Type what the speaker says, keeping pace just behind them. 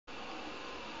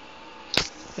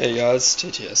Hey guys,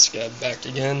 TTS Gab back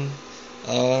again,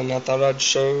 and I thought I'd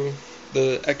show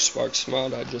the Xbox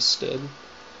mod I just did.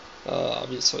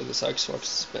 Obviously this Xbox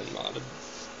has been modded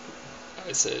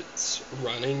as it's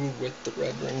running with the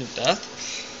Red Ring of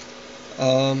Death.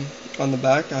 On the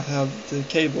back I have the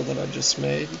cable that I just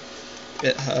made.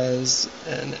 It has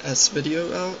an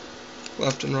S-video out,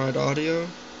 left and right audio,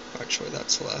 actually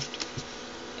that's left,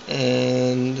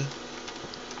 and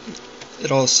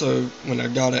it also, when I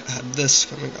got it, had this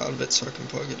coming out of it, so I can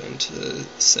plug it into,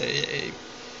 say, a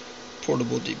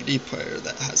portable DVD player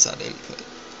that has that input.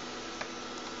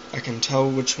 I can tell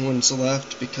which one's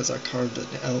left because I carved an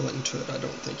L into it. I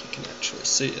don't think you can actually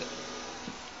see it.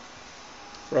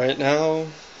 Right now,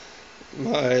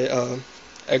 my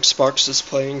Xbox is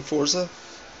playing Forza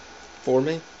for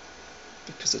me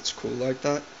because it's cool like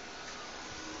that.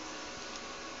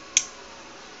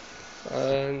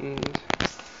 And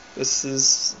this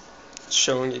is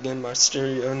showing again my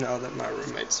stereo now that my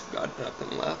roommates have gotten up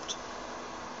and left.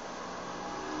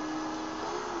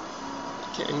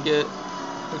 I can get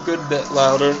a good bit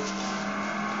louder,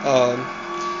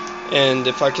 and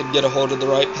if I could get a hold of the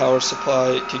right power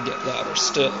supply, it could get louder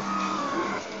still.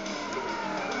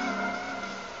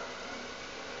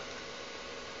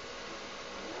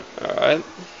 Alright,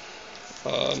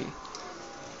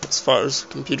 as far as the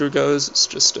computer goes, it's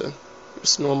just a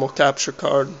normal capture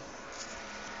card,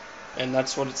 and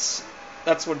that's what its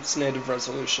native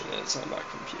resolution is on my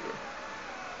computer.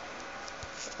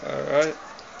 Alright,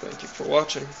 thank you for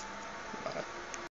watching.